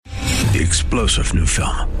the explosive new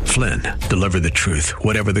film, Flynn, Deliver the Truth,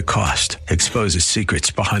 Whatever the Cost, exposes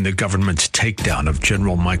secrets behind the government's takedown of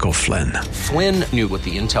General Michael Flynn. Flynn knew what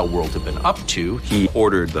the intel world had been up to. He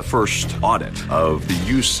ordered the first audit of the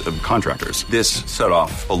use of contractors. This set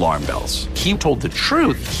off alarm bells. He told the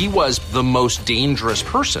truth. He was the most dangerous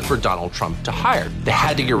person for Donald Trump to hire. They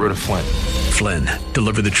had to get rid of Flynn. Flynn,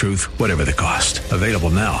 Deliver the Truth, Whatever the Cost. Available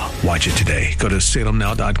now. Watch it today. Go to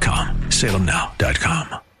salemnow.com.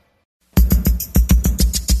 salemnow.com.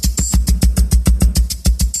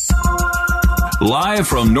 Live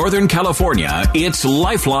from Northern California, it's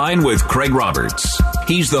LifeLine with Craig Roberts.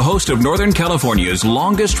 He's the host of Northern California's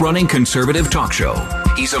longest-running conservative talk show.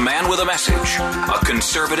 He's a man with a message, a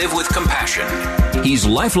conservative with compassion. He's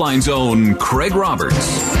Lifeline's own Craig Roberts.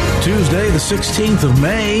 Tuesday, the 16th of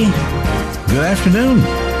May. Good afternoon.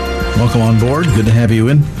 Welcome on board. Good to have you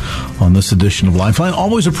in on this edition of Lifeline.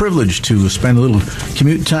 Always a privilege to spend a little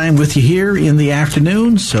commute time with you here in the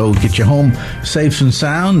afternoon. So get you home safe and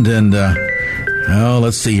sound. And,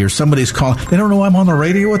 let's see here. Somebody's calling. They don't know I'm on the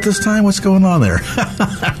radio at this time. What's going on there?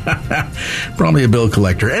 Probably a bill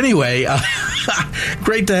collector. Anyway,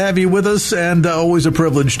 great to have you with us, and always a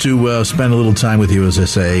privilege to spend a little time with you. As I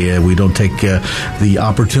say, we don't take the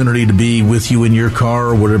opportunity to be with you in your car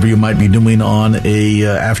or whatever you might be doing on a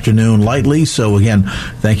afternoon lightly. So again,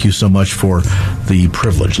 thank you so much for the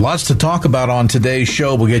privilege. Lots to talk about on today's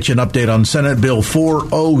show. We'll get you an update on Senate Bill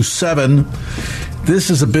 407.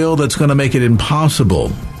 This is a bill that's going to make it impossible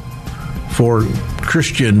for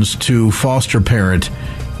Christians to foster parent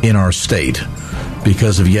in our state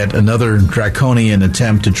because of yet another draconian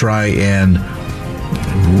attempt to try and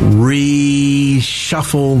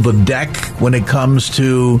reshuffle the deck when it comes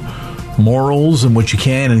to morals and what you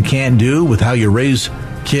can and can't do with how you raise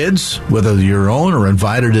kids, whether your own or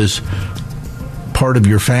invited as part of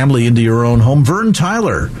your family into your own home. Vern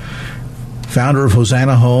Tyler, founder of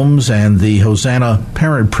Hosanna Homes and the Hosanna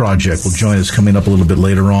Parent Project, will join us coming up a little bit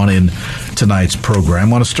later on in tonight's program.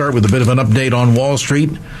 I want to start with a bit of an update on Wall Street.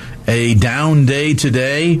 A down day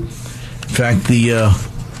today. In fact, the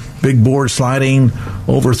big board sliding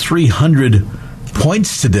over 300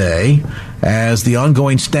 points today as the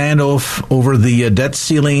ongoing standoff over the debt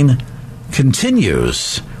ceiling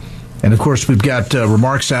continues. And, of course, we've got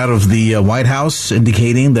remarks out of the White House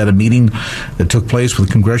indicating that a meeting that took place with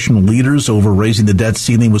congressional leaders over raising the debt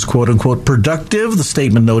ceiling was, quote-unquote, productive. The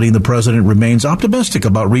statement noting the president remains optimistic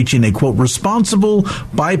about reaching a, quote, responsible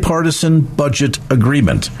bipartisan budget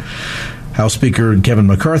agreement. House Speaker Kevin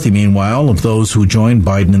McCarthy, meanwhile, of those who joined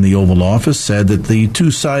Biden in the Oval Office, said that the two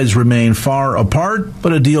sides remain far apart,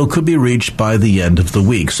 but a deal could be reached by the end of the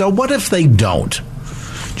week. So what if they don't?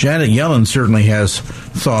 Janet Yellen certainly has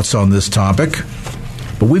thoughts on this topic,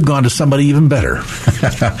 but we've gone to somebody even better.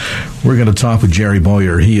 We're going to talk with Jerry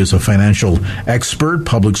Boyer. He is a financial expert,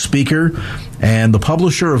 public speaker, and the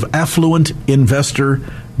publisher of Affluent Investor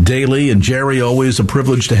Daily. And Jerry, always a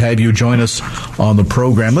privilege to have you join us on the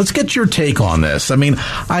program. Let's get your take on this. I mean,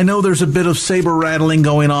 I know there's a bit of saber rattling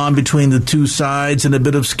going on between the two sides and a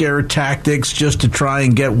bit of scare tactics just to try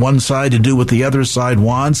and get one side to do what the other side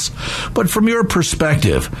wants. But from your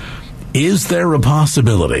perspective, is there a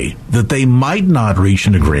possibility that they might not reach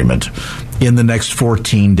an agreement in the next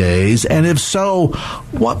 14 days? And if so,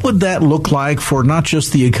 what would that look like for not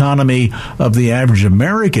just the economy of the average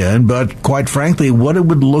American, but quite frankly, what it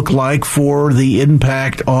would look like for the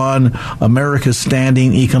impact on America's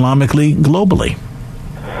standing economically globally?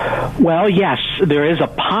 Well, yes, there is a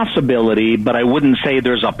possibility, but I wouldn't say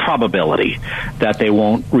there's a probability that they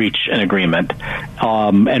won't reach an agreement,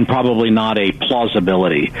 and probably not a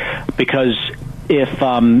plausibility, because if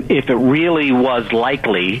it really was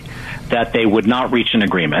likely that they would not reach an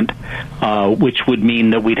agreement, which would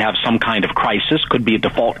mean that we'd have some kind of crisis, could be a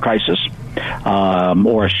default crisis,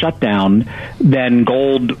 or a shutdown, then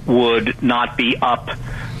gold would not be up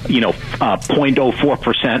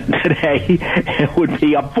 0.04% today. It would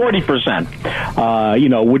be up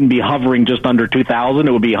 40%. Wouldn't be hovering just under 2,000.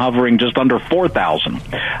 It would be hovering just under 4,000,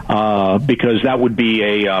 because that would be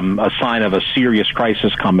a sign of a serious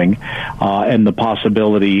crisis coming, and the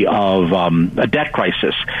possibility of a debt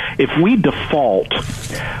crisis. If we default,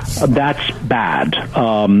 that's bad.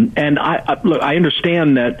 And I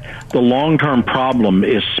understand that the long-term problem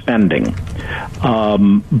is spending,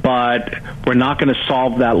 but we're not going to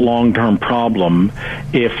solve that long-term problem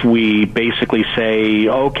if we basically say,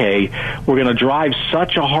 okay, we're going to drive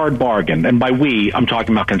such a hard bargain. And by we, I'm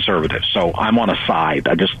talking about conservatives. So I'm on a side.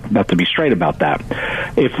 I just have to be straight about that.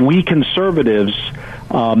 If we conservatives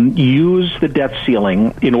use the debt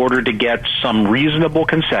ceiling in order to get some reasonable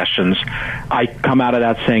concessions, I come out of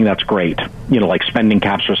that saying that's great, like spending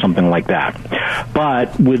caps or something like that.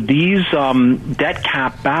 But with these debt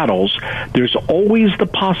cap battles, there's always the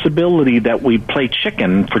possibility that we play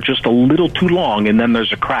chicken for just a little too long and then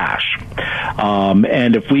there's a crash.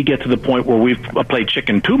 And if we get to the point where we've played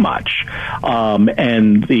chicken too much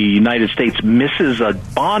and the United States misses a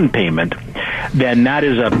bond payment, then that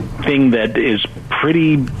is a thing that is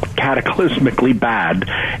pretty cataclysmically bad.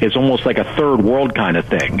 It's almost like a third world kind of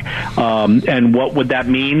thing. And what would that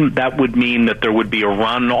mean? That would mean that there would be a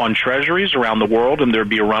run on treasuries around the world and there would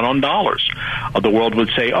be a run on dollars. The world would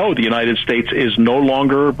say, oh, the United States is no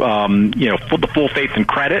longer, the full faith and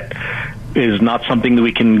credit is not something that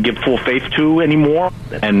we can give full faith to anymore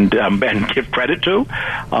and give credit to.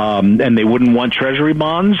 And they wouldn't want treasury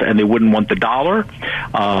bonds and they wouldn't want the dollar.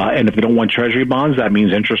 And if they don't want treasury bonds, that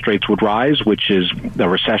means interest rates would rise, which is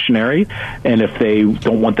recessionary. And if they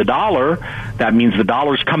don't want the dollar, that means the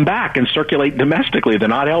dollars come back and circulate domestically. They're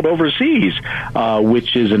not held overseas,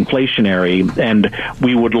 which is inflationary. And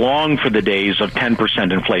we would long for the days of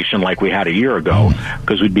 10% inflation like we had a year ago,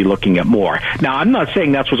 because we'd be looking at more. Now, I'm not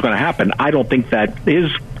saying that's what's going to happen. I don't think that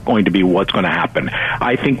is going to be what's going to happen.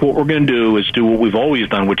 I think what we're going to do is do what we've always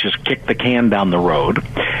done, which is kick the can down the road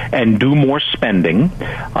and do more spending.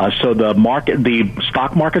 So the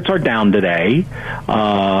stock markets are down today,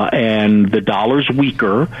 and the dollar's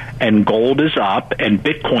weaker, and gold is up, and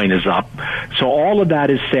Bitcoin is up. So all of that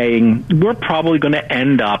is saying we're probably going to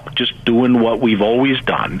end up just doing what we've always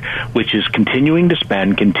done, which is continuing to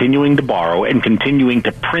spend, continuing to borrow, and continuing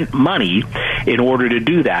to print money in order to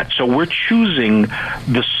do that. So we're choosing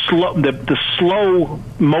the slow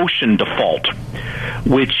motion default,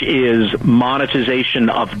 which is monetization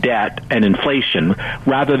of debt and inflation,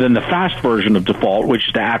 rather than the fast version of default, which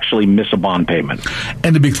is to actually miss a bond payment.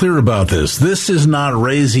 And to be clear about this is not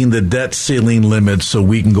raising the debt ceiling limit so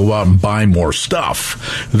we can go out and buy more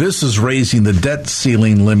stuff. This is raising the debt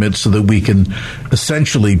ceiling limit so that we can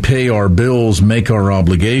essentially pay our bills, make our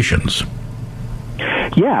obligations.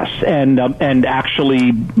 Yes, and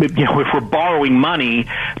actually, if we're borrowing money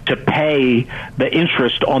to pay the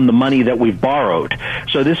interest on the money that we've borrowed.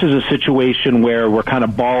 So this is a situation where we're kind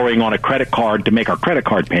of borrowing on a credit card to make our credit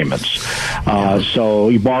card payments. So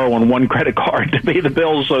you borrow on one credit card to pay the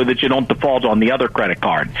bills so that you don't default on the other credit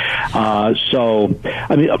card.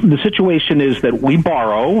 The situation is that we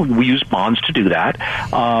borrow, we use bonds to do that,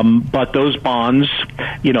 but those bonds,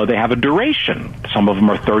 they have a duration. Some of them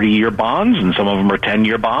are 30-year bonds, and some of them are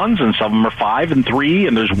 10-year bonds, and some of them are 5 and 3,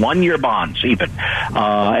 and there's 1-year bonds even,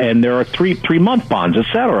 and there are three-month bonds,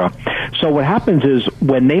 etc. So what happens is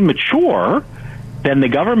when they mature, then the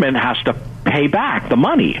government has to pay back the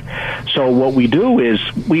money. So what we do is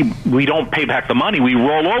we don't pay back the money. We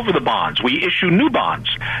roll over the bonds. We issue new bonds.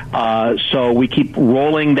 So we keep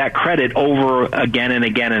rolling that credit over again and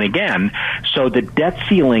again and again. So the debt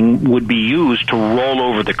ceiling would be used to roll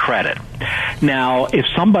over the credit. Now, if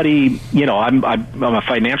somebody, I'm a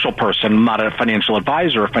financial person, I'm not a financial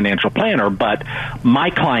advisor or financial planner, but my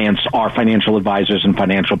clients are financial advisors and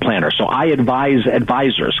financial planners. So I advise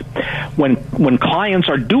advisors. When clients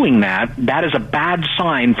are doing that is a bad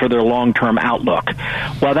sign for their long-term outlook.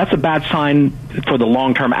 Well, that's a bad sign for the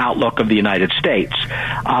long-term outlook of the United States.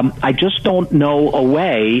 I just don't know a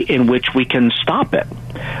way in which we can stop it.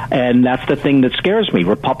 And that's the thing that scares me.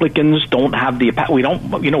 Republicans don't have we don't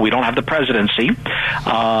have the presidency,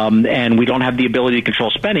 and we don't have the ability to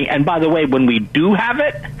control spending. And by the way, when we do have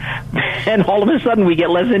it, then all of a sudden we get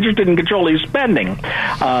less interested in controlling spending.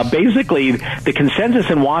 Basically, the consensus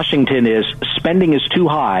in Washington is spending is too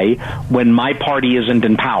high when my party isn't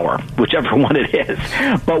in power, whichever one it is.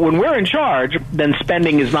 But when we're in charge, then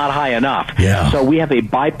spending is not high enough. Yeah. So we have a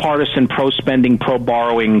bipartisan pro-spending,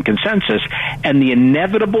 pro-borrowing consensus, and the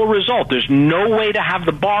inevitable result, there's no way to have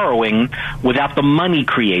the borrowing without the money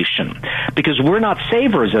creation, because we're not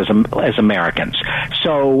savers as Americans.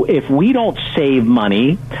 So if we don't save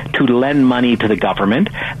money to lend money to the government,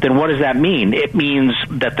 then what does that mean? It means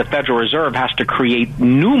that the Federal Reserve has to create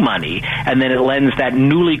new money, and then it lends that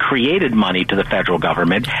newly created money to the federal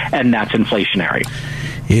government, and that's inflationary.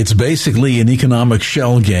 It's basically an economic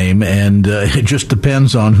shell game, and it just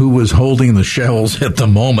depends on who is holding the shells at the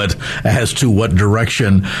moment as to what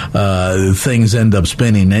direction things end up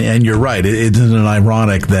spinning. And you're right. Isn't it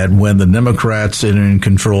ironic that when the Democrats are in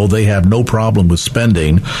control, they have no problem with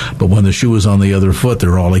spending, but when the shoe is on the other foot,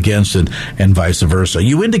 they're all against it, and vice versa.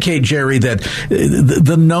 You indicate, Jerry, that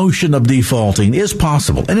the notion of defaulting is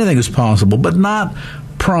possible. Anything is possible, but not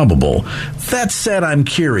probable. That said, I'm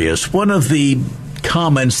curious. One of the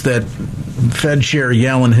comments that Fed Chair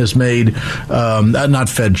Yellen has made, not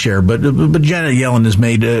Fed Chair, but Janet Yellen has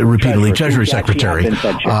made repeatedly, Treasury Secretary.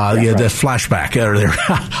 The flashback there.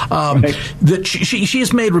 That she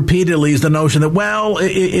has made repeatedly is the notion that, well,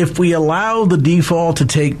 if we allow the default to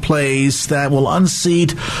take place, that will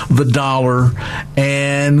unseat the dollar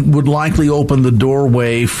and would likely open the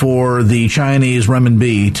doorway for the Chinese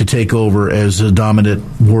renminbi to take over as a dominant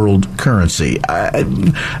world currency.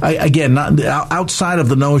 Again, not outside of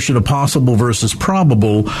the notion of possible versus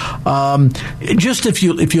probable. Just if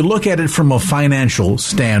you look at it from a financial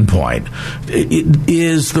standpoint,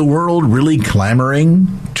 is the world really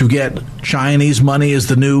clamoring to get Chinese money as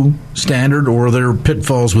the new standard, or are there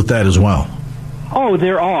pitfalls with that as well? Oh,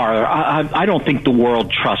 there are. I don't think the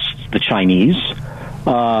world trusts the Chinese.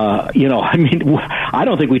 I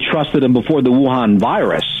don't think we trusted them before the Wuhan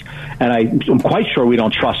virus. And I'm quite sure we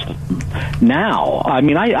don't trust them now. I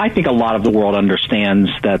mean, I think a lot of the world understands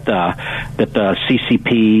that the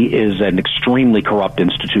CCP is an extremely corrupt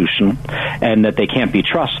institution and that they can't be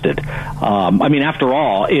trusted. After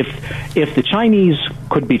all, if the Chinese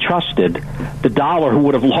could be trusted, the dollar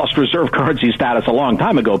would have lost reserve currency status a long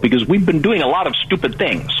time ago, because we've been doing a lot of stupid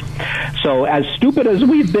things. So as stupid as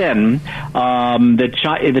we've been,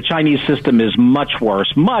 the Chinese system is much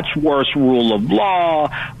worse rule of law,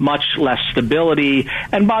 much less stability.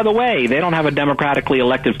 And by the way, they don't have a democratically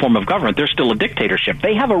elected form of government. They're still a dictatorship.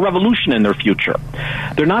 They have a revolution in their future.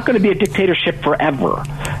 They're not going to be a dictatorship forever.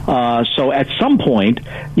 So at some point,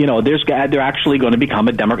 they're actually going to become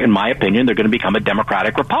in my opinion, they're going to become a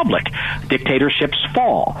democratic republic. Dictatorships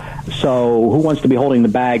fall. So who wants to be holding the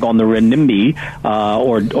bag on the renminbi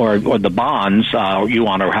or the bonds, or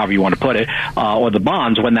yuan, or however you want to put it, or the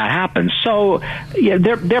bonds when that happens? So yeah,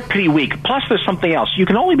 they're pretty weak. Plus, there's something else. You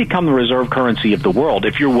can only become the reserve currency of the world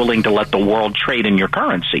if you're willing to let the world trade in your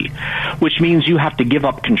currency, which means you have to give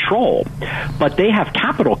up control. But they have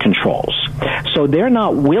capital controls, so they're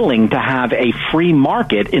not willing to have a free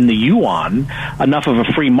market in the yuan, enough of a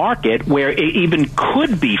free market where it even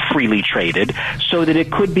could be freely traded so that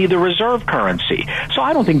it could be the reserve currency. So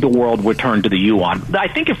I don't think the world would turn to the yuan. I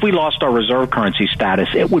think if we lost our reserve currency status,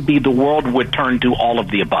 it would be the world would turn to all of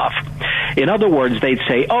the above. In other words, they'd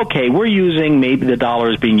say, okay, we're using, maybe the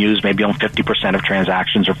dollar is being used maybe on 50% of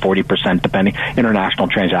transactions or 40%, depending, international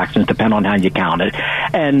transactions, depend on how you count it.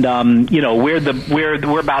 And,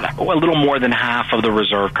 we're about a little more than half of the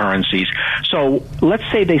reserve currencies. So let's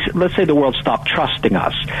say the world stopped trusting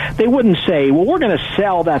us. They wouldn't say, well, we're going to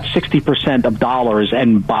sell that 60% of dollars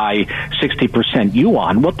and buy 60%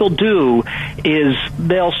 yuan. What they'll do is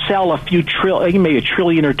they'll sell maybe $1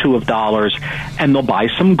 trillion or $2 trillion of dollars, and they'll buy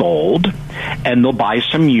some gold, and they'll buy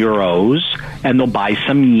some euros, and they'll buy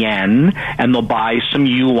some yen, and they'll buy some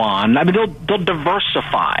yuan. I mean, they'll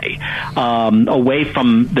diversify away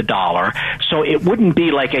from the dollar. So it wouldn't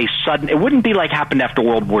be like it wouldn't be like happened after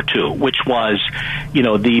World War II, which was,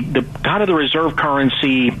 the kind of the reserve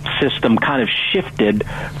currency system kind of shifted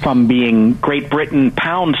from being Great Britain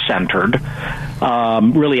pound centered,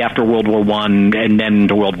 really after World War I and then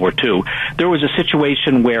to World War II. There was a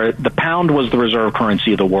situation where the pound was the reserve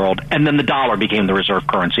currency of the world, and then the dollar became the reserve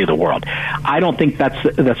currency of the world. I don't think that's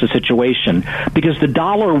a situation, because the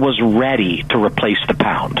dollar was ready to replace the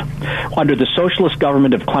pound. Under the socialist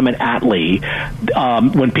government of Clement Attlee,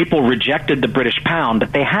 when people rejected the British pound,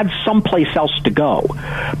 they had someplace else to go.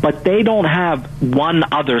 But they don't have one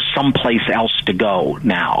other someplace else to go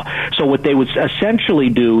now. So what they would essentially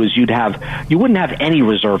do is you wouldn't have any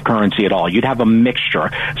reserve currency at all. You'd have a mixture.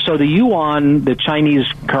 So the yuan, the Chinese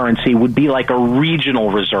currency, would be like a regional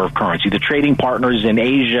reserve currency. The trading partners in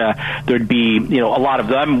Asia, there'd be, a lot of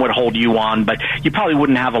them would hold yuan, but you probably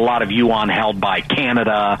wouldn't have a lot of yuan held by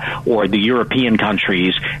Canada or the European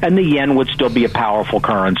countries, and the yen would still be a powerful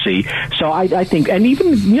currency. So I think, and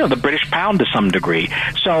even, the British pound to some degree.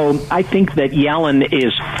 So I think that Yellen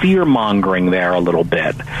is fear-mongering there a little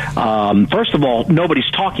bit. First of all, nobody's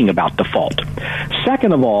talking about default.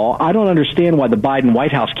 Second of all, I don't understand why the Biden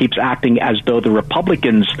White House keeps acting as though the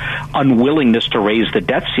Republicans' unwillingness to raise the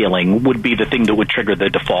debt ceiling would be the thing that would trigger the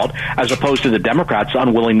default, as opposed to the Democrats'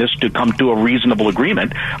 unwillingness to come to a reasonable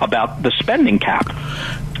agreement about the spending cap.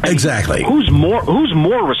 Exactly. Who's more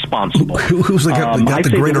responsible? Who's got the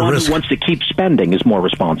greater the one risk? Who wants to keep spending is more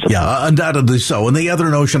responsible. Yeah, undoubtedly so. And the other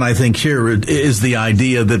notion I think here is the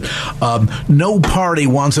idea that no party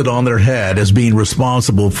wants it on their head as being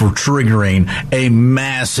responsible for triggering a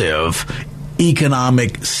massive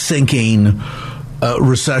economic sinking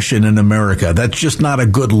recession in America. That's just not a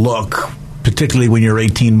good look particularly when you're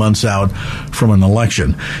 18 months out from an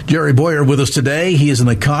election. Jerry Boyer with us today. He is an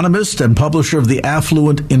economist and publisher of the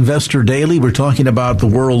Affluent Investor Daily. We're talking about the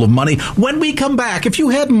world of money. When we come back, if you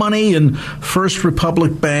had money in First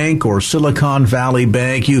Republic Bank or Silicon Valley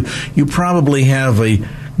Bank, you probably have a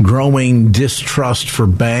growing distrust for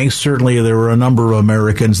banks. Certainly there are a number of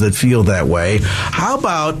Americans that feel that way. How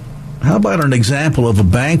about an example of a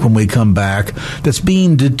bank when we come back that's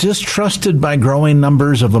being distrusted by growing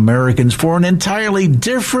numbers of Americans for an entirely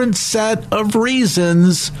different set of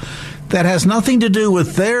reasons that has nothing to do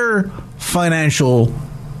with their financial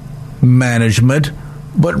management,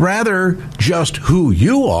 but rather just who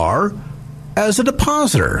you are as a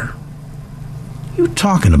depositor? You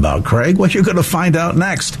talking about, Craig? What you're going to find out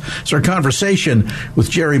next. It's our conversation with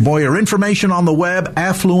Jerry Boyer. Information on the web,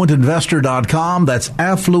 affluentinvestor.com. That's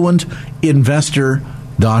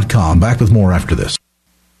affluentinvestor.com. Back with more after this.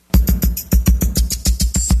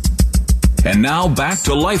 And now back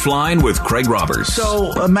to Lifeline with Craig Roberts.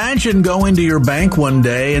 So imagine going to your bank one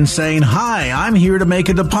day and saying, "Hi, I'm here to make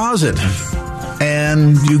a deposit."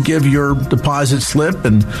 And you give your deposit slip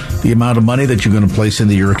and the amount of money that you're going to place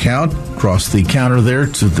into your account across the counter there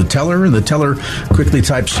to the teller, and the teller quickly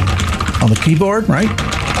types on the keyboard, right?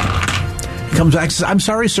 He comes back and says, "I'm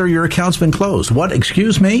sorry, sir, your account's been closed." What?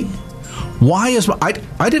 Excuse me? Why is I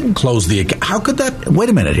didn't close the account? How could that? Wait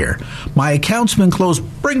a minute here. My account's been closed.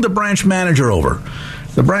 Bring the branch manager over.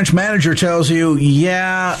 The branch manager tells you,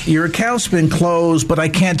 "Yeah, your account's been closed, but I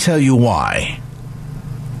can't tell you why."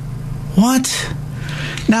 What?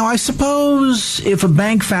 Now, I suppose if a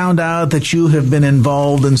bank found out that you have been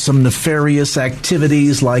involved in some nefarious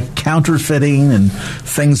activities like counterfeiting and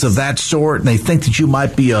things of that sort, and they think that you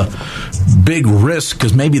might be a big risk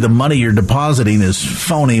because maybe the money you're depositing is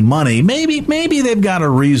phony money, maybe they've got a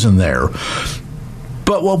reason there.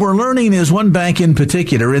 But what we're learning is one bank in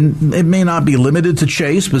particular, and it may not be limited to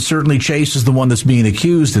Chase, but certainly Chase is the one that's being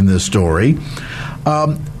accused in this story,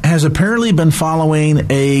 has apparently been following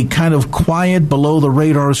a kind of quiet,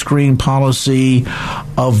 below-the-radar screen policy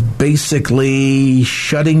of basically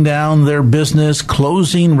shutting down their business,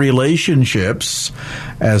 closing relationships,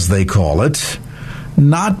 as they call it,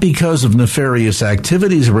 not because of nefarious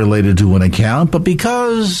activities related to an account, but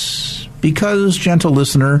because, gentle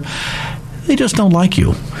listener, they just don't like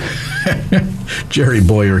you. Jerry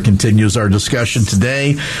Boyer continues our discussion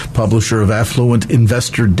today, publisher of Affluent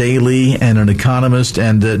Investor Daily and an economist.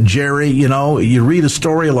 And Jerry, you read a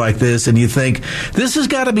story like this and you think, this has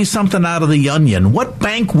got to be something out of The Onion. What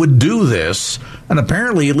bank would do this? And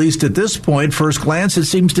apparently, at least at this point, first glance, it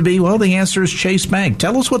seems to be, well, the answer is Chase Bank.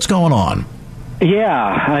 Tell us what's going on.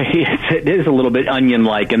 Yeah, it is a little bit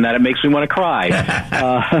Onion-like in that it makes me want to cry. And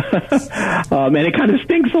it kind of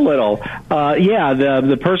stinks a little.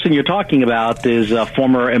 The person you're talking about is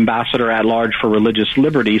former ambassador at large for religious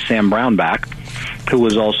liberty, Sam Brownback, who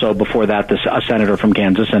was also, before that, a senator from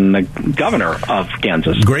Kansas and the governor of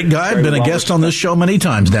Kansas. Great guy, been a guest on this show many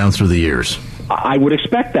times down through the years. I would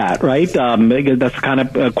expect that, right? That's the kind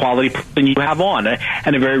of quality person you have on.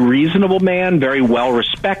 And a very reasonable man, very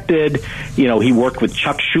well-respected. He worked with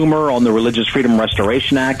Chuck Schumer on the Religious Freedom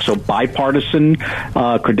Restoration Act, so bipartisan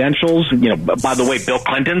credentials. By the way, Bill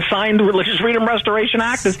Clinton signed the Religious Freedom Restoration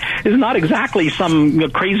Act. This is not exactly some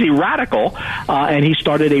crazy radical. And he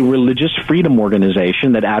started a religious freedom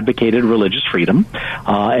organization that advocated religious freedom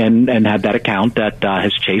and had that account at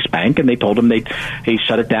his Chase Bank. And they told him he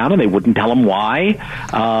shut it down, and they wouldn't tell him why.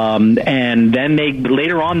 And then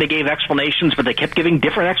later on they gave explanations, but they kept giving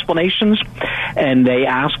different explanations. And they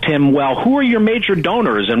asked him, well, who are your major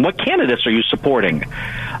donors and what candidates are you supporting?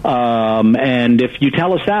 And if you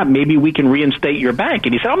tell us that, maybe we can reinstate your bank.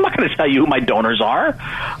 And he said, I'm not going to tell you who my donors are.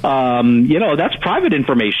 That's private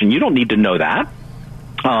information. You don't need to know that.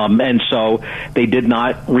 And so they did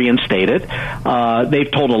not reinstate it.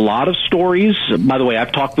 They've told a lot of stories. By the way,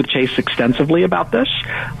 I've talked with Chase extensively about this.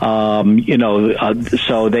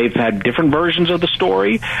 So they've had different versions of the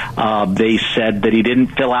story. They said that he didn't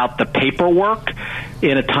fill out the paperwork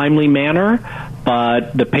in a timely manner.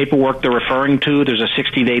 But the paperwork they're referring to, there's a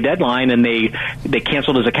 60-day deadline, and they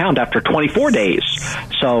canceled his account after 24 days.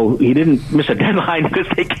 So he didn't miss a deadline because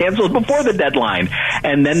they canceled before the deadline.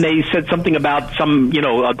 And then they said something about some,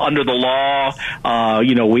 under the law,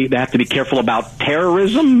 they have to be careful about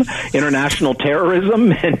terrorism, international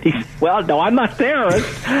terrorism. And he said, well, no, I'm not terrorist.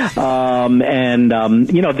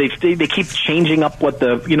 They keep changing up what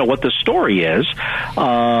the story is,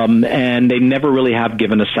 and they never really have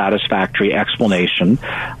given a satisfactory explanation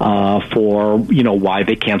for why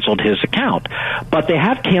they canceled his account. But they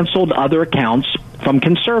have canceled other accounts from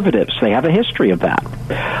conservatives. They have a history of that.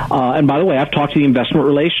 And by the way, I've talked to the Investment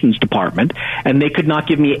Relations Department, and they could not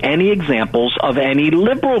give me any examples of any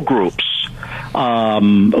liberal groups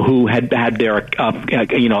who had their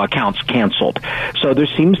accounts canceled. So there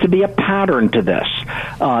seems to be a pattern to this.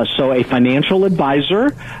 So a financial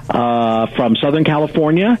advisor from Southern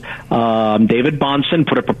California, David Bonson,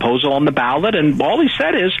 put a proposal on the ballot, and all he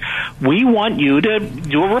said is, we want you to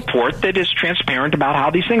do a report that is transparent about how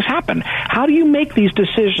these things happen. How do you make these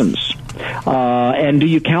decisions? And do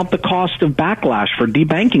you count the cost of backlash for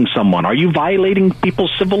debanking someone? Are you violating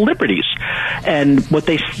people's civil liberties? And what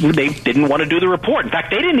they didn't want to do the report. In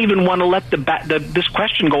fact, they didn't even want to let this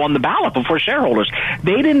question go on the ballot before shareholders.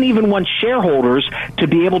 They didn't even want shareholders to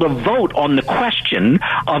be able to vote on the question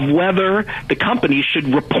of whether the company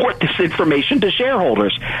should report this information to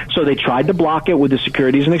shareholders. So they tried to block it with the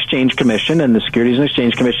Securities and Exchange Commission, and the Securities and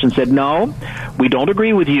Exchange Commission said, no, we don't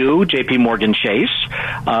agree with you, J.P. Morgan Chase.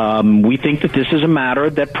 We think that this is a matter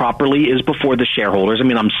that properly is before the shareholders. I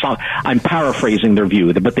mean, I'm paraphrasing their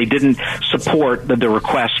view, but they didn't support the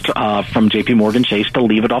request from J.P. Morgan Chase to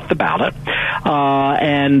leave it off the ballot.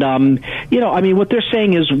 What they're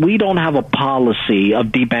saying is we don't have a policy of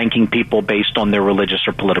debanking people based on their religious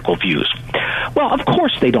or political views. Well, of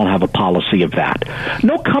course they don't have a policy of that.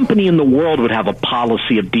 No company in the world would have a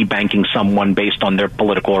policy of debanking someone based on their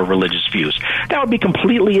political or religious views. That would be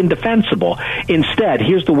completely indefensible. Instead,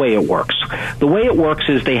 here's the way it works. The way it works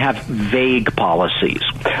is they have vague policies.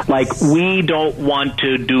 Like, we don't want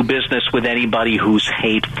to do business with anybody who's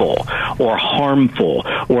hateful or harmful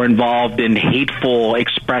or involved in hateful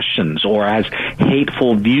expressions or has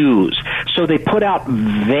hateful views. So they put out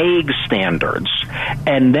vague standards,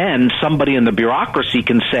 and then somebody in the bureaucracy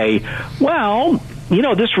can say, well,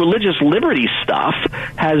 this religious liberty stuff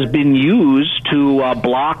has been used to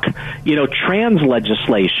block, trans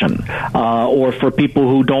legislation, or for people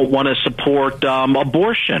who don't want to support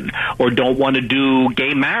abortion or don't want to do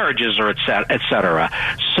gay marriages, or et cetera.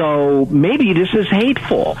 So maybe this is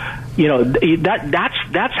hateful.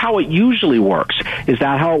 That's how it usually works. Is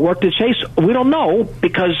that how it worked at Chase? We don't know,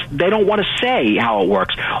 because they don't want to say how it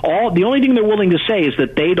works. The only thing they're willing to say is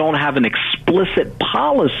that they don't have an explicit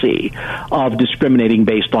policy of discriminating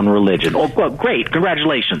based on religion. Oh, well, great.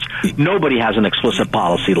 Congratulations. Nobody has an explicit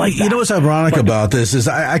policy like that. You know what's ironic about this is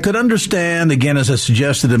I could understand, again, as I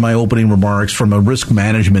suggested in my opening remarks, from a risk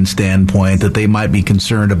management standpoint, that they might be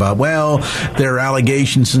concerned about, well, there are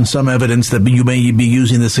allegations and some evidence that you may be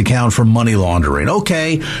using this account for money laundering.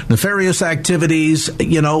 Okay, nefarious activities,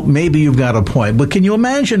 maybe you've got a point. But can you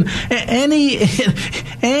imagine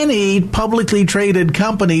any publicly traded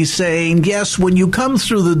company saying, yes, when you come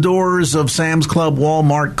through the doors of Sam's Club,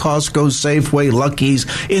 Walmart, Costco, Safeway, Lucky's,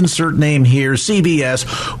 insert name here,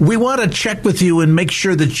 CVS, we want to check with you and make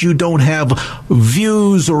sure that you don't have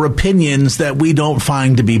views or opinions that we don't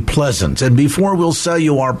find to be pleasant. And before we'll sell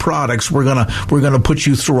you our products, we're gonna put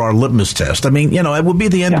you through our litmus test. I mean, it would be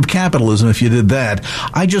the end of capitalism if you did that.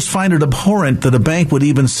 I just find it abhorrent that a bank would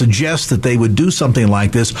even suggest that they would do something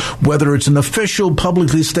like this, whether it's an official,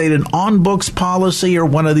 publicly stated on-books policy or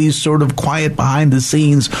one of these sort of quiet behind the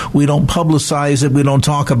scenes, we don't publicize it, we don't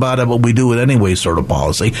talk about it, but we do it anyway sort of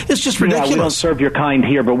policy. It's just ridiculous. Yeah, we don't serve your kind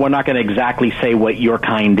here, but we're not going to exactly say what your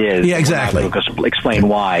kind is. Yeah, exactly. We're going to explain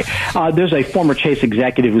why. There's a former Chase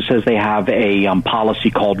executive who says they have a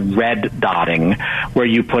policy called red dotting, where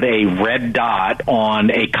you put a red dot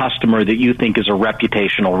on a customer that you think is a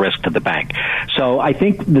reputational risk to the bank. So I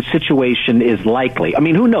think the situation is likely. I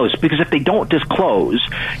mean, who knows? Because if they don't disclose,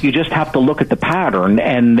 you just have to look at the pattern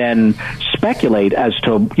and then speculate as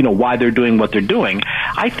to, why they're doing what they're doing.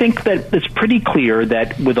 I think that it's pretty clear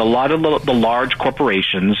that with a lot of the large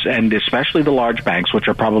corporations, and especially the large banks, which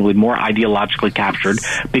are probably more ideologically captured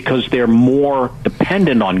because they're more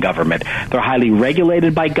dependent on government, they're highly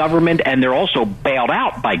regulated by government, and they're also bailed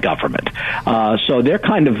out by government. So they're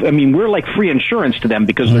kind of, we're like free insurance to them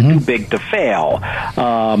because they're too big to fail.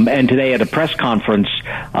 And today at a press conference,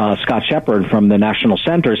 Scott Shepard from the National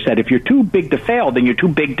Center said, if you're too big to fail, then you're too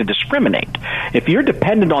big to discriminate. If you're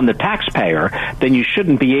dependent on the taxpayer, then you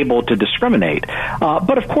shouldn't be able to discriminate.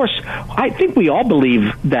 But of course, I think we all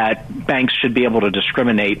believe that banks should be able to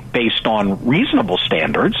discriminate based on reasonable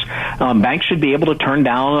standards. Banks should be able to turn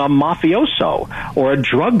down a mafioso or a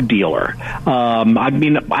drug dealer.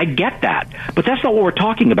 I get that, but that's not what we're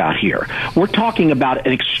talking about here. We're talking about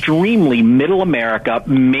an extremely middle America,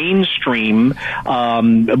 mainstream,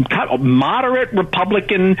 moderate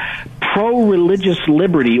Republican pro-religious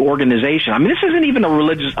liberty organization. I mean, this isn't even a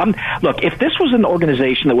religious... look, if this was an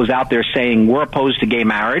organization that was out there saying we're opposed to gay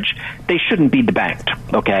marriage, they shouldn't be debanked,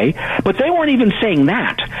 okay? But they weren't even saying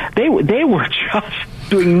that. They were just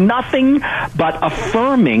doing nothing but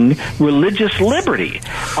affirming religious liberty.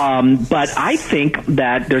 But I think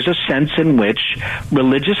that there's a sense in which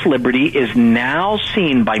religious liberty is now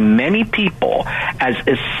seen by many people as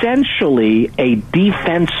essentially a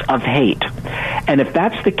defense of hate. And if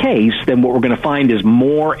that's the case, then what we're going to find is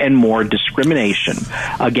more and more discrimination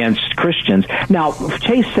against Christians. Now,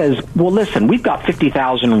 Chase says, well, listen, we've got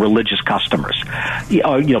 50,000 religious customers,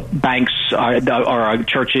 banks or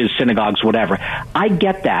churches, synagogues, whatever. I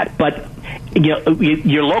get that, but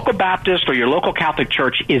your local Baptist or your local Catholic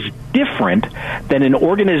church is different than an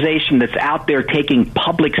organization that's out there taking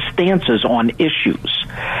public stances on issues.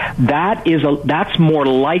 That's more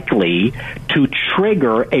likely to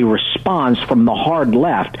trigger a response from the hard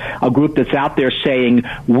left, a group that's out there saying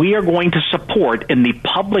we are going to support in the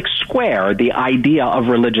public square the idea of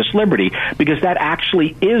religious liberty, because that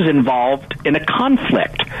actually is involved in a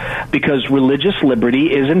conflict, because religious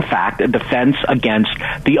liberty is in fact a defense against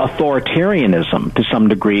the authoritarianism to some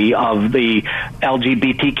degree of the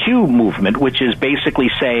LGBTQ movement, which is basically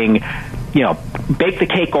saying, bake the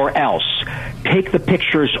cake or else, take the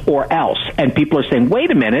pictures or else. And people are saying,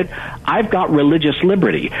 wait a minute, I've got religious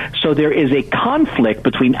liberty. So there is a conflict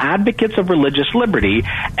between advocates of religious liberty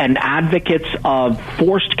and advocates of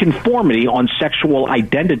forced conformity on sexual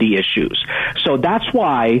identity issues. So that's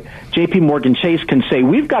why J.P. Morgan Chase can say,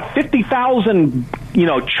 we've got 50,000,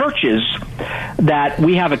 churches that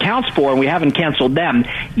we have accounts for and we haven't canceled them.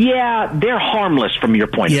 Yeah, they're harmless from your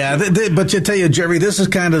point of view. But to tell you, Jerry, this is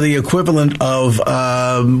kind of the equivalent of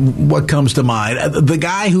what comes to mind. The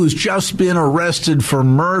guy who's just been arrested for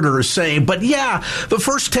murder saying, but yeah, the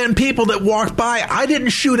first 10 people that walked by, I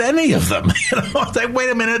didn't shoot any of them. Wait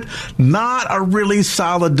a minute, not a really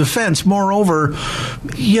solid defense. Moreover,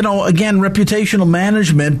 again, reputational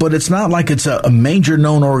management, but it's not like it's a major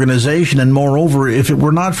known organization. And moreover, if it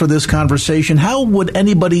were not for this conversation, how would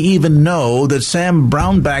anybody even know that Sam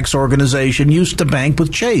Brownback's organization used to bank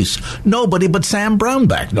with Chase? Nobody but Sam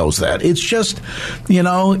Brownback knows that. It's just,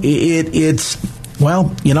 it's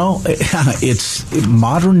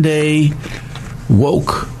modern day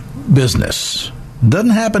woke business.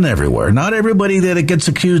 Doesn't happen everywhere. Not everybody that it gets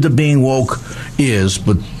accused of being woke is,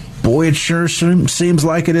 but boy, it sure seems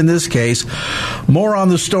like it in this case. More on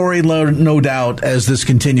the story, no doubt, as this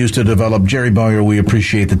continues to develop. Jerry Boyer, we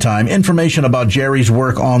appreciate the time. Information about Jerry's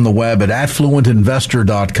work on the web at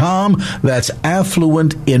affluentinvestor.com. That's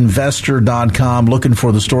affluentinvestor.com. Looking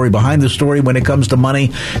for the story behind the story when it comes to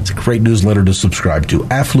money. It's a great newsletter to subscribe to.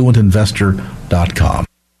 affluentinvestor.com.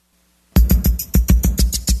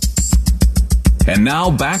 And now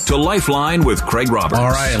back to Lifeline with Craig Roberts. All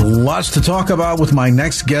right, lots to talk about with my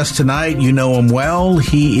next guest tonight. You know him well.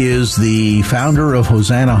 He is the founder of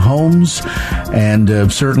Hosanna Homes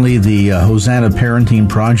and certainly the Hosanna Parenting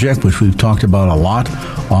Project, which we've talked about a lot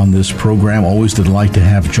on this program. Always delight to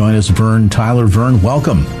have join us, Vern Tyler. Vern,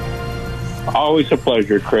 welcome. Always a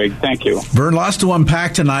pleasure, Craig. Thank you. Vern, lots to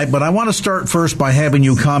unpack tonight, but I want to start first by having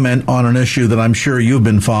you comment on an issue that I'm sure you've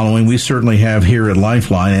been following. We certainly have here at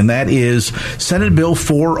Lifeline, and that is Senate Bill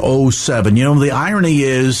 407. The irony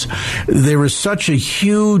is there is such a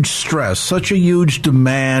huge stress, such a huge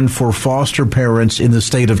demand for foster parents in the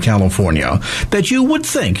state of California that you would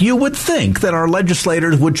think that our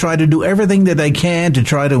legislators would try to do everything that they can to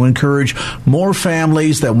try to encourage more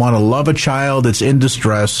families that want to love a child that's in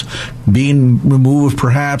distress, being removed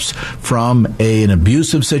perhaps from an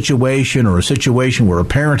abusive situation or a situation where a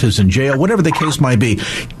parent is in jail, whatever the case might be.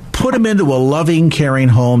 Put them into a loving, caring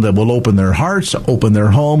home that will open their hearts, open their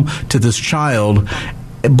home to this child.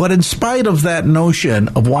 But in spite of that notion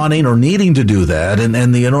of wanting or needing to do that,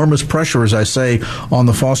 and the enormous pressure, as I say, on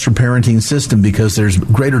the foster parenting system because there's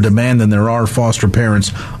greater demand than there are foster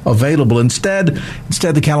parents available, instead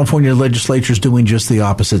the California legislature is doing just the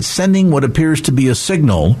opposite, sending what appears to be a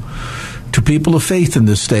signal to people of faith in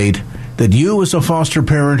this state that you as a foster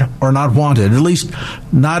parent are not wanted, at least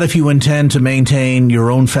not if you intend to maintain your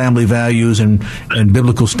own family values and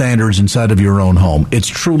biblical standards inside of your own home. It's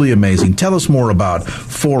truly amazing. Tell us more about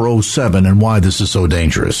 407 and why this is so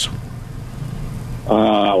dangerous.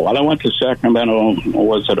 Well, I went to Sacramento,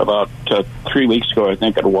 was it about 3 weeks ago, I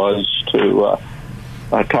think it was, to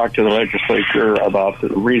talk to the legislature about the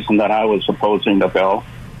reason that I was opposing the bill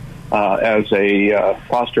as a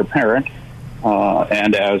foster parent.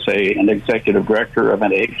 And as an executive director of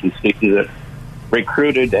an agency that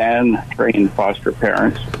recruited and trained foster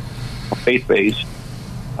parents, faith-based,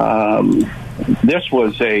 this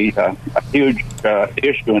was a huge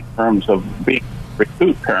issue in terms of being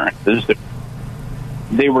recruit parents. Is that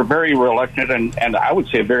they were very reluctant, and I would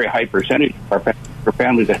say a very high percentage of our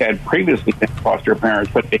families that had previously been foster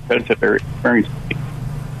parents, but because of their experience,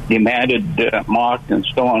 demanded, mocked, and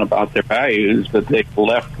so on about their values, that they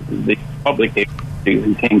left the public agencies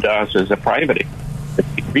and came to us as a private agency to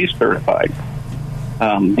be recertified.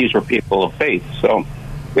 These were people of faith. So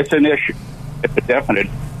it's an issue. It's a definite.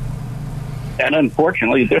 And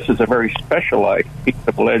unfortunately, this is a very specialized piece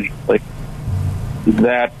of legislation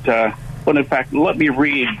that, well, in fact, let me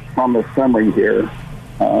read from the summary here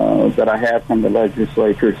that I have from the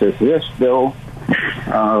legislature. It says this bill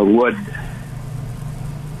would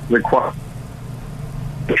require,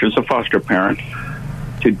 which is a foster parent,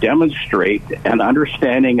 to demonstrate an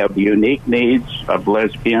understanding of the unique needs of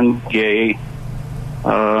lesbian, gay,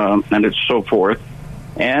 and it's so forth,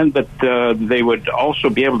 and that they would also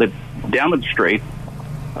be able to demonstrate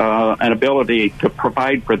an ability to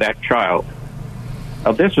provide for that child.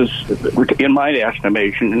 Now, this is, in my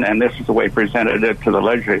estimation, and this is the way presented it to the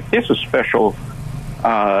legislature, this is special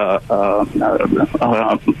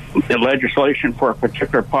legislation for a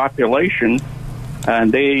particular population,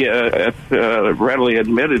 and they readily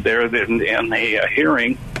admitted there that in the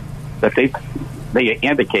hearing that they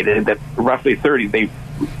indicated that roughly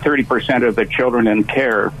 30% of the children in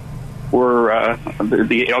care were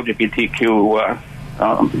the LGBTQ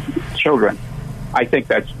children. I think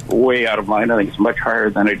that's way out of line. I think it's much higher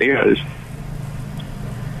than it is.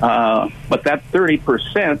 But that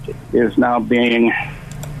 30% is now being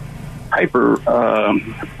hyper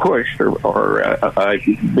pushed or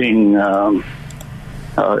being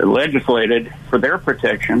legislated for their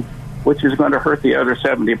protection, which is going to hurt the other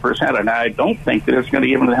 70%. And I don't think that it's going to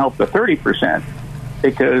even help the 30%,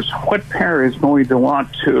 because what parent is going to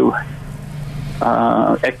want to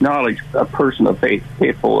acknowledge a person of faith,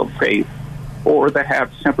 capable of faith, or that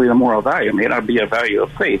have simply the moral value? It may not be a value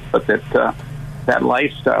of faith, but that that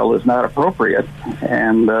lifestyle is not appropriate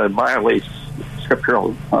and violates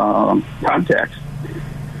scriptural context.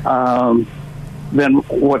 Then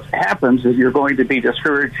what happens is you're going to be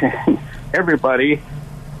discouraging everybody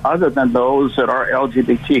other than those that are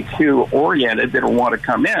LGBTQ oriented that want to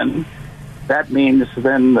come in. That means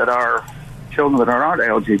then that our children that are not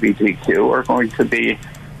LGBTQ are going to be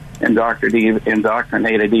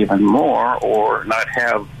indoctrinated even more, or not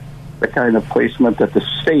have the kind of placement that the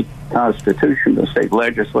state constitution, the state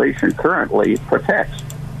legislation currently protects.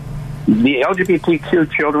 The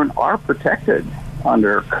LGBTQ children are protected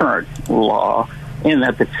under current law in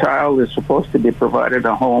that the child is supposed to be provided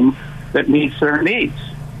a home that meets their needs.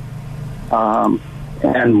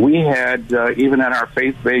 And we had, even in our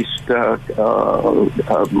faith-based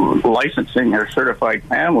licensing or certified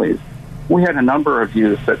families, we had a number of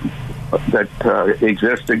youth that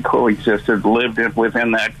coexisted, lived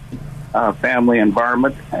within that family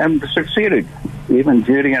environment and succeeded. Even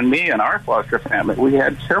Judy and me and our foster family, we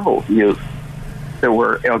had several youth that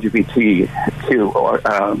were LGBTQ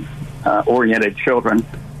oriented children.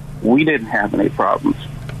 We didn't have any problems.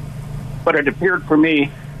 But it appeared for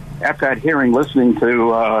me, after that hearing, listening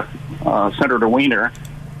to Senator Wiener,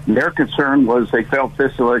 their concern was they felt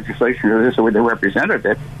this legislation, or this the way they represented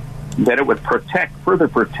it, that it would further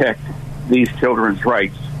protect these children's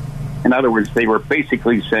rights. In other words, they were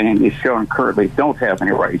basically saying these children currently don't have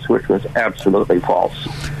any rights, which was absolutely false.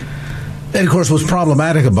 And, of course, what's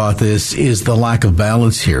problematic about this is the lack of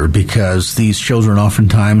balance here, because these children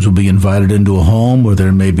oftentimes will be invited into a home where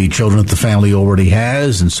there may be children that the family already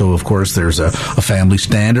has, and so, of course, there's a family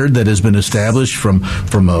standard that has been established from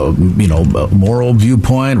a moral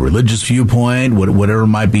viewpoint, religious viewpoint, whatever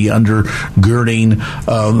might be undergirding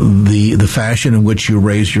the fashion in which you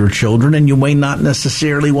raise your children, and you may not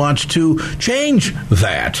necessarily want to change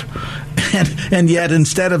that. And yet,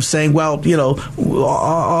 instead of saying, well,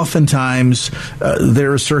 oftentimes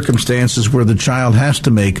there are circumstances where the child has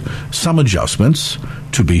to make some adjustments,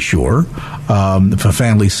 to be sure. If a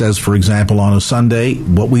family says, for example, on a Sunday,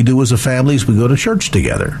 what we do as a family is we go to church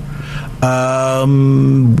together.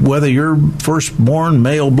 Whether you're firstborn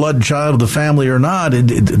male blood child of the family or not,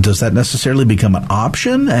 does that necessarily become an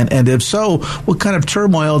option? And if so, what kind of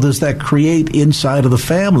turmoil does that create inside of the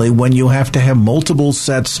family when you have to have multiple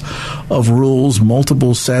sets of rules,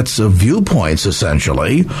 multiple sets of viewpoints,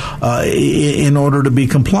 essentially, in order to be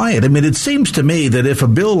compliant? I mean, it seems to me that if a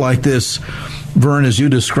bill like this Vern, as you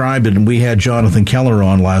described it, and we had Jonathan Keller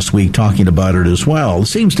on last week talking about it as well, it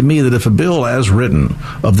seems to me that if a bill as written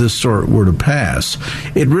of this sort were to pass,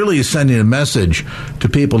 it really is sending a message to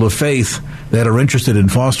people of faith that are interested in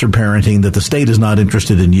foster parenting that the state is not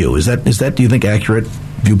interested in you. Is that do you think, accurate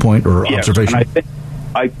viewpoint or observation?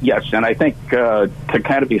 Yes, and I think to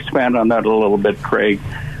kind of expand on that a little bit, Craig,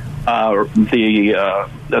 the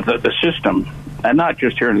system, and not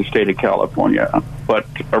just here in the state of California, but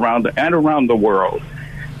around the world,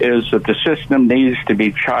 is that the system needs to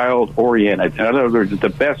be child-oriented. In other words, the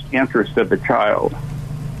best interest of the child.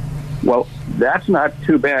 Well, that's not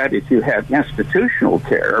too bad if you have institutional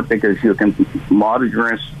care, because you can model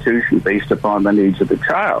your institution based upon the needs of the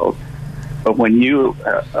child. But when you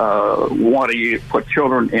want to put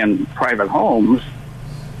children in private homes,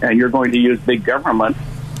 and you're going to use big government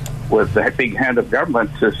with the big hand of government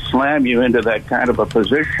to slam you into that kind of a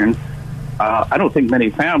position, I don't think many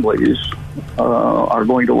families are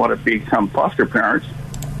going to want to become foster parents,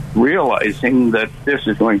 realizing that this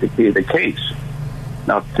is going to be the case.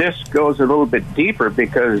 Now, this goes a little bit deeper,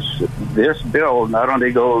 because this bill not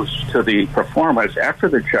only goes to the performance after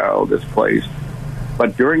the child is placed,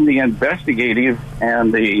 but during the investigative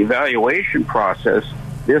and the evaluation process,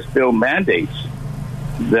 this bill mandates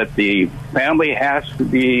that the family has to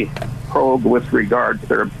be probed with regard to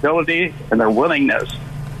their ability and their willingness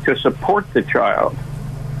to support the child.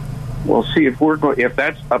 We'll see if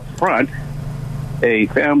that's up front. A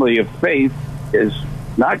family of faith is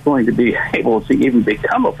not going to be able to even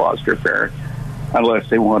become a foster parent unless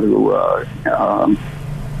they want to,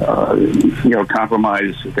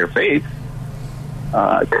 compromise their faith,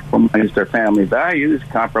 compromise their family values,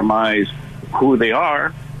 compromise who they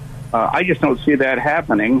are. I just don't see that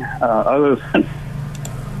happening, other than,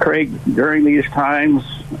 Craig, during these times,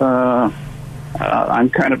 I'm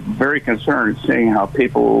kind of very concerned seeing how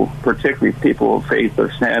people, particularly people of faith,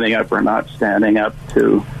 are standing up or not standing up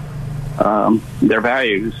to their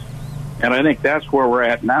values. And I think that's where we're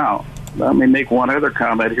at now. Let me make one other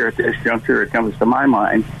comment here at this juncture. It comes to my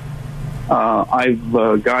mind. I've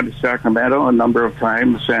gone to Sacramento a number of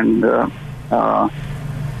times and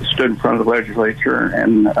stood in front of the legislature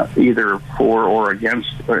and either for or against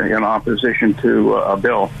or in opposition to a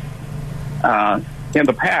bill. In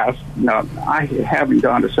the past, now, I haven't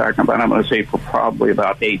gone to Sacramento, I'm going to say, for probably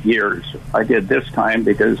about 8 years. I did this time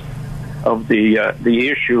because of the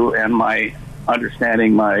issue and my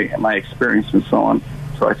understanding, my experience and so on.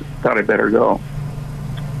 So I thought I'd better go.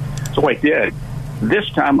 So I did. This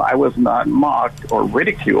time I was not mocked or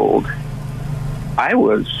ridiculed. I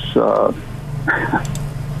was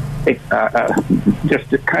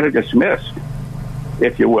just kind of dismissed,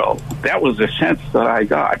 if you will. That was the sense that I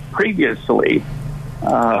got. Previously,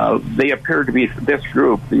 they appeared to be, this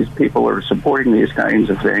group, these people who are supporting these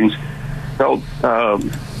kinds of things, felt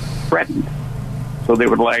threatened, so they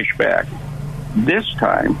would lash back. This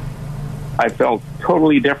time, I felt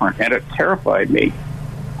totally different, and it terrified me.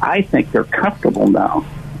 I think they're comfortable now.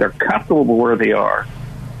 They're comfortable where they are.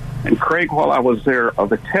 And Craig, while I was there, of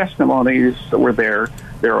the testimonies that were there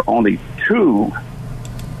are only 2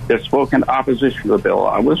 that spoke in opposition to the bill.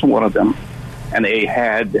 I was one of them. And they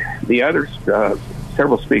had the others,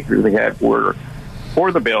 several speakers they had were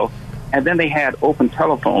for the bill. And then they had open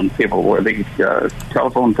telephone people where they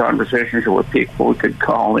telephone conversations where people could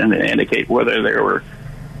call in and indicate whether they were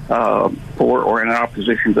for or in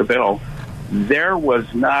opposition to the bill. There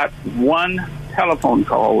was not one telephone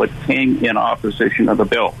call that came in opposition of the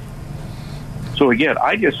bill. So again,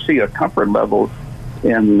 I just see a comfort level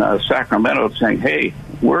in Sacramento saying, hey,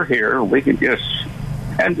 we're here, we can just,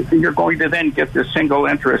 and you're going to then get this single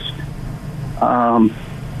interest,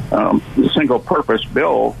 single purpose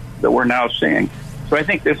bill that we're now seeing. So I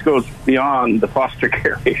think this goes beyond the foster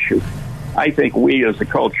care issue. I think we as a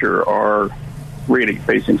culture are really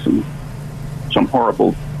facing some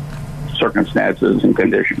horrible circumstances and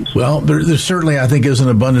conditions. Well, there certainly, I think, is an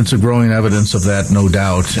abundance of growing evidence of that, no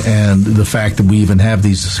doubt. And the fact that we even have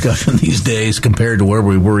these discussions these days compared to where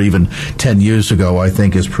we were even 10 years ago, I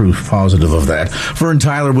think, is proof positive of that. Vern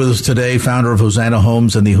Tyler with us today, founder of Hosanna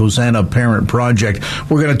Homes and the Hosanna Parent Project.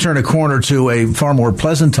 We're going to turn a corner to a far more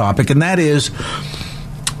pleasant topic, and that is,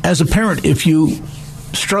 as a parent, if you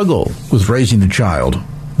struggle with raising a child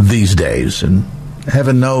these days, and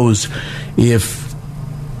heaven knows if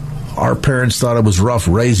our parents thought it was rough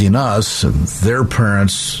raising us, and their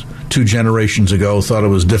parents 2 generations ago thought it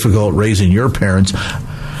was difficult raising your parents.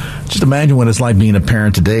 Just imagine what it's like being a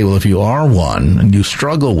parent today. Well, if you are one and you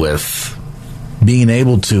struggle with being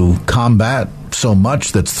able to combat so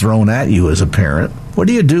much that's thrown at you as a parent, What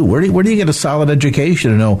do you do? Where do you get a solid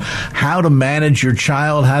education to know how to manage your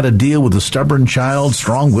child, how to deal with a stubborn child,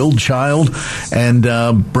 strong-willed child, and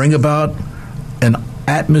bring about an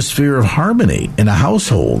atmosphere of harmony in a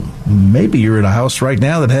household? Maybe you're in a house right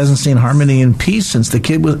now that hasn't seen harmony and peace since the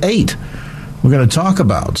kid was 8. We're going to talk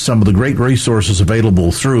about some of the great resources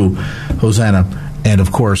available through Hosanna and,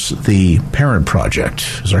 of course, the Parent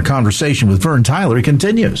Project. As our conversation with Vern Tyler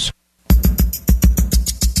continues.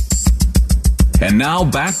 And now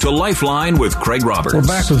back to Lifeline with Craig Roberts. We're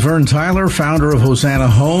back with Vern Tyler, founder of Hosanna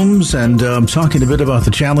Homes, and talking a bit about the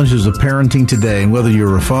challenges of parenting today. And whether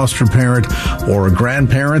you're a foster parent or a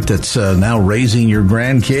grandparent that's now raising your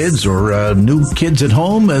grandkids, or new kids at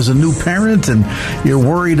home as a new parent, and you're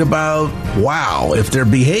worried about, wow, if they're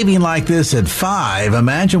behaving like this at 5,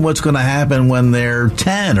 imagine what's going to happen when they're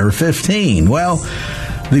 10 or 15. Well,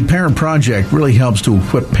 the Parent Project really helps to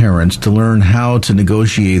equip parents to learn how to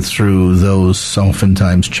negotiate through those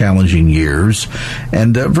oftentimes challenging years.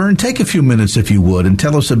 And Vern, take a few minutes, if you would, and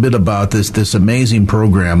tell us a bit about this amazing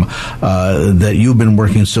program that you've been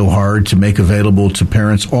working so hard to make available to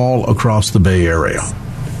parents all across the Bay Area.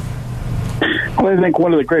 Well, I think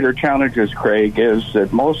one of the greater challenges, Craig, is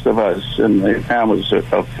that most of us in the families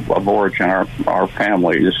of origin, our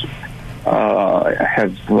families,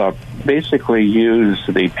 have basically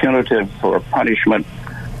used the punitive or punishment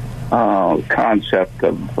concept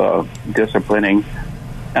of disciplining.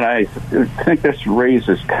 And I think this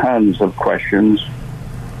raises tons of questions.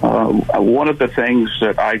 One of the things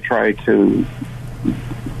that I try to,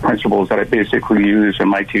 principles that I basically use in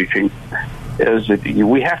my teaching, is that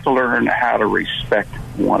we have to learn how to respect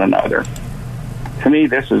one another. To me,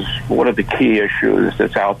 this is one of the key issues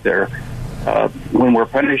that's out there. When we're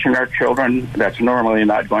punishing our children, that's normally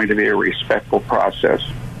not going to be a respectful process.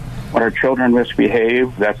 When our children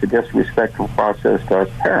misbehave, that's a disrespectful process to us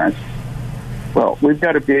parents. Well, we've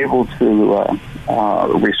got to be able to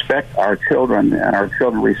respect our children, and our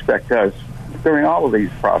children respect us during all of these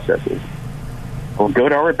processes,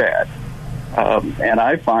 good or bad. And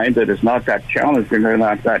I find that it's not that challenging or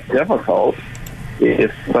not that difficult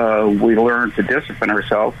if we learn to discipline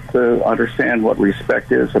ourselves to understand what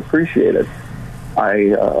respect is, appreciate it.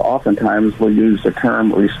 I oftentimes will use the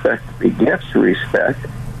term respect begets respect,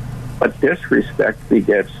 but disrespect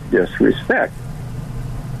begets disrespect.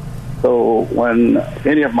 So when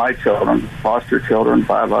any of my children, foster children,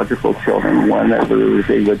 biological children, whenever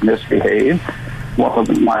they would misbehave, one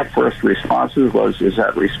of my first responses was, is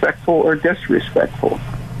that respectful or disrespectful?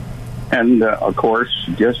 And, of course,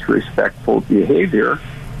 disrespectful behavior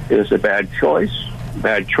is a bad choice.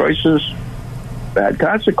 Bad choices, bad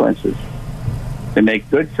consequences. They make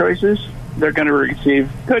good choices, they're going to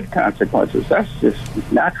receive good consequences. That's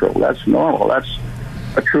just natural. That's normal. That's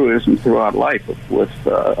a truism throughout life with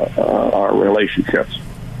our relationships.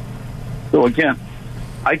 So, again,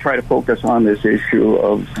 I try to focus on this issue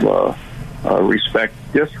of respect,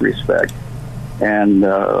 disrespect, and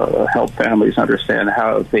help families understand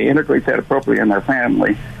how, if they integrate that appropriately in their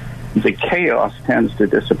family, the chaos tends to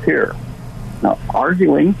disappear. Now,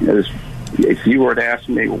 arguing is, if you were to ask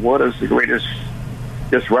me what is the greatest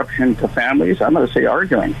disruption to families, I'm going to say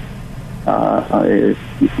arguing.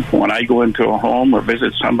 When I go into a home or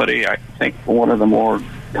visit somebody, I think one of the more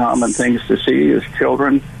common things to see is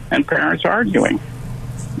children and parents arguing.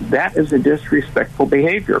 That is a disrespectful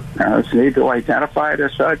behavior. Parents need to identify it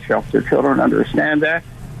as such, help their children understand that,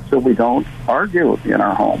 so we don't argue in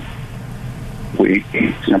our home. We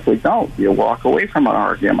simply don't. You walk away from an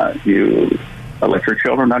argument. You let your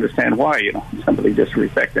children understand why. You know, somebody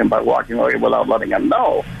disrespect them by walking away without letting them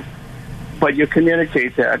know. But you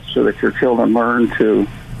communicate that so that your children learn to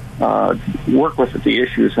work with the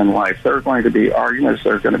issues in life. There are going to be arguments.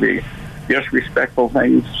 There are going to be disrespectful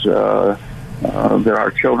things that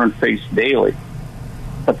our children face daily,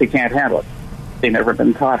 but they can't handle it. They've never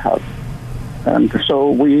been taught how to. And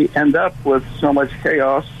so we end up with so much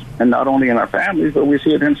chaos, and not only in our families, but we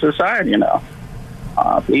see it in society now,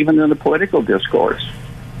 even in the political discourse.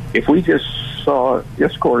 If we just saw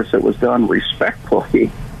discourse that was done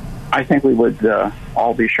respectfully, I think we would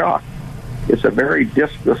all be shocked. It's a very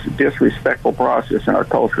disrespectful process, and our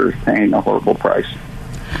culture is paying a horrible price.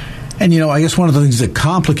 And, I guess one of the things that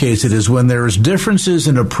complicates it is when there's differences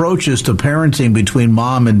in approaches to parenting between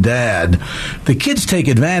mom and dad, the kids take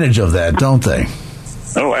advantage of that, don't they?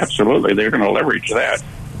 Oh, absolutely. They're going to leverage that.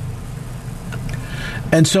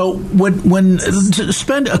 And so when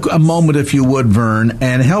spend a moment, if you would, Vern,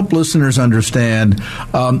 and help listeners understand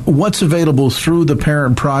what's available through the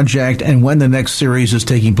Parent Project and when the next series is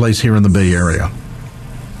taking place here in the Bay Area.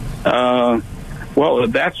 Well,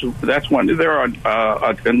 that's one. There are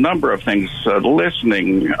a number of things: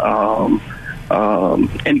 listening,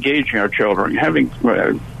 engaging our children,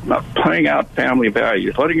 playing out family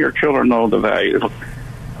values, letting your children know the values,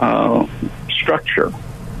 structure.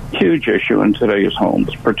 Huge issue in today's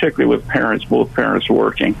homes, particularly with both parents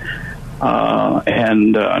working,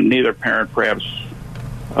 and neither parent perhaps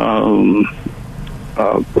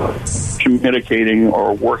communicating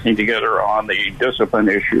or working together on the discipline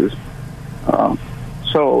issues.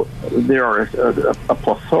 So there are a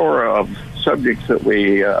plethora of subjects that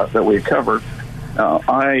we cover.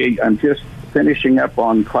 I am just finishing up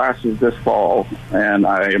on classes this fall, and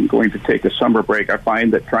I am going to take a summer break. I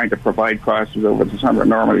find that trying to provide classes over the summer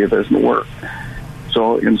normally doesn't work.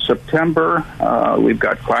 So in September, we've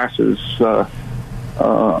got classes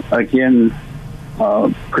again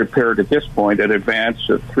prepared at this point at Advance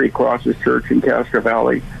at Three Crosses Church in Castro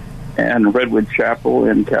Valley and Redwood Chapel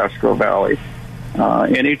in Castro Valley.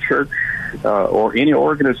 Any church or any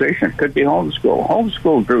organization, could be homeschool.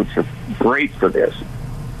 Homeschool groups are great for this.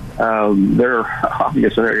 They're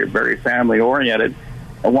obviously very, very family oriented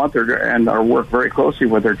and work very closely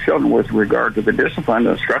with their children with regard to the discipline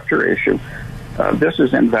and structure issue. This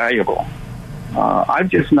is invaluable. I've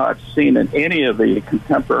just not seen in any of the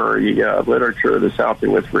contemporary literature that's out there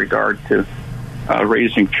with regard to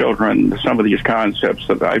raising children some of these concepts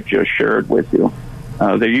that I've just shared with you.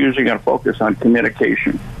 They're usually going to focus on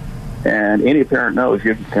communication. And any parent knows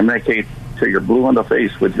you can communicate till you're blue in the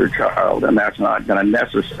face with your child, and that's not going to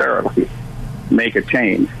necessarily make a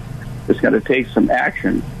change. It's going to take some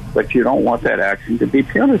action, but you don't want that action to be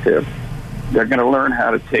punitive. They're going to learn how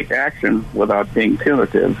to take action without being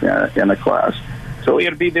punitive in a class. So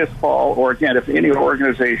it'll be this fall, or again, if any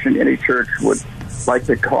organization, any church would like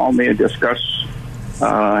to call me and discuss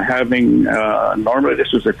having, normally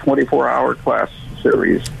this is a 24-hour class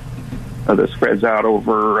series that spreads out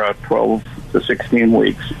over 12 to 16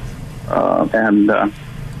 weeks. Again,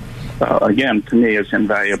 to me, it's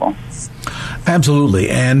invaluable.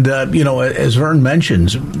 Absolutely. And, as Vern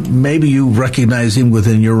mentions, maybe you recognize him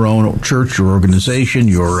within your own church or organization.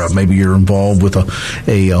 Maybe you're involved with a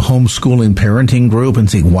homeschooling parenting group and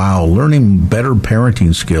think, wow, learning better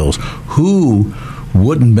parenting skills. Who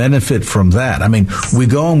wouldn't benefit from that? I mean, we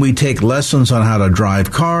go and we take lessons on how to drive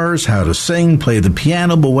cars, how to sing, play the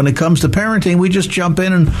piano, but when it comes to parenting, we just jump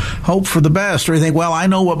in and hope for the best. Or you think, well, I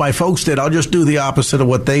know what my folks did, I'll just do the opposite of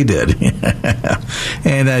what they did.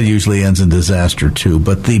 And that usually ends in disaster, too.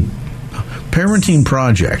 But the Parenting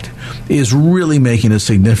Project is really making a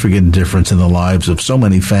significant difference in the lives of so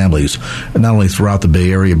many families, not only throughout the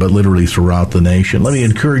Bay Area, but literally throughout the nation. Let me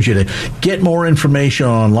encourage you to get more information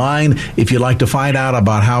online. If you'd like to find out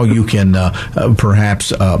about how you can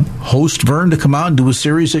perhaps host Vern to come out and do a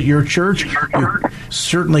series at your church, you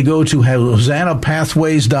certainly go to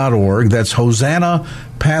HosannaPathways.org. That's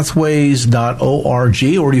HosannaPathways.org,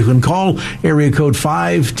 or you can call area code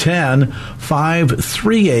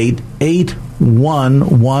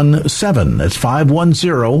 510-538-8117. That's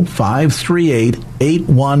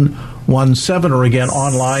 510-538-8117, or again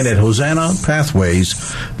online at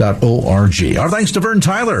HosannaPathways.org. Our thanks to Vern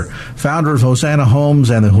Tyler, founder of Hosanna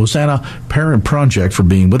Homes and the Hosanna Parent Project, for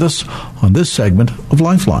being with us on this segment of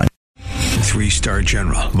Lifeline. 3-star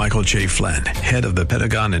General Michael J. Flynn, head of the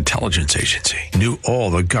Pentagon Intelligence Agency, knew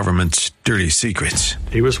all the government's dirty secrets.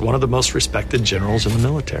 He was one of the most respected generals in the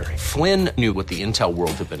military. Flynn knew what the intel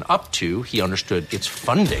world had been up to. He understood its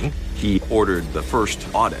funding. He ordered the first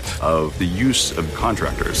audit of the use of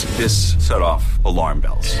contractors. This set off alarm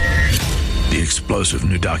bells. The explosive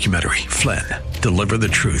new documentary, Flynn, Deliver the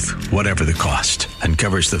Truth, Whatever the Cost,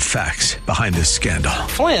 uncovers the facts behind this scandal.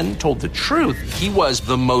 Flynn told the truth. He was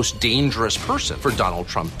the most dangerous person for Donald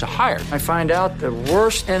Trump to hire. I find out the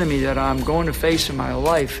worst enemy that I'm going to face in my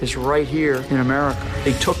life is right here in America.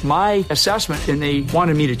 They took my assessment and they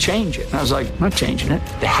wanted me to change it. And I was like, I'm not changing it.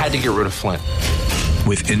 They had to get rid of Flynn.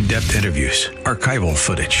 With in-depth interviews, archival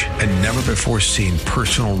footage, and never-before-seen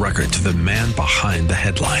personal records of the man behind the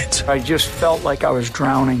headlines. I just felt like I was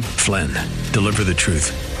drowning. Flynn, Deliver the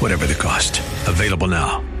Truth, Whatever the Cost. Available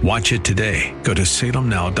now. Watch it today. Go to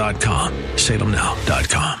salemnow.com.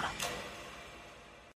 salemnow.com.